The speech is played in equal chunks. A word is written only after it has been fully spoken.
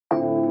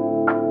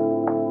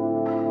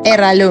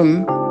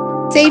Herralum.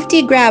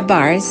 Safety grab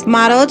bars,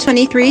 model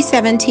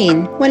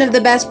 2317. One of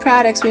the best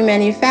products we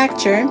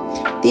manufacture.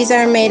 These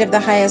are made of the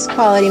highest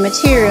quality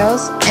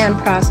materials and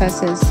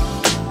processes.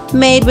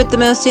 Made with the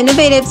most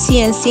innovative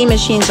CNC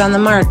machines on the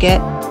market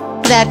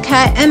that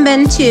cut and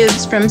bend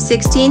tubes from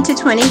 16 to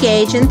 20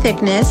 gauge in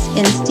thickness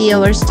in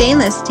steel or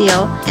stainless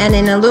steel and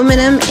in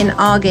aluminum in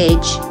all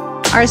gauge.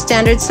 Our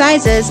standard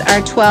sizes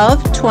are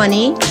 12,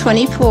 20,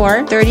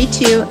 24,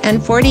 32,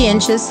 and 40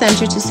 inches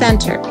center to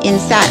center in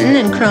satin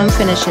and chrome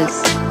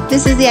finishes.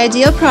 This is the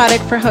ideal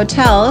product for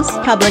hotels,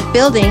 public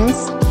buildings,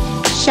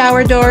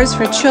 shower doors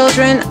for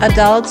children,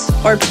 adults,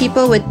 or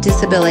people with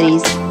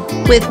disabilities.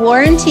 With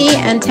warranty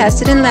and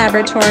tested in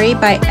laboratory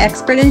by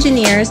expert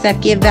engineers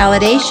that give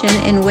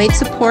validation in weight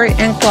support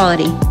and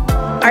quality.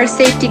 Our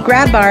safety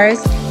grab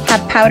bars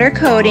have powder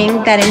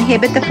coating that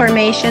inhibit the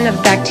formation of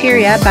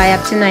bacteria by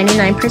up to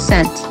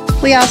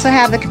 99%. We also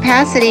have the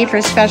capacity for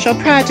special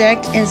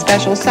project in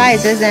special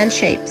sizes and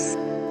shapes.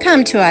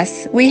 Come to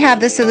us. We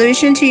have the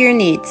solution to your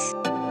needs.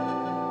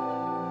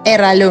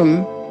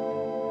 Herralum.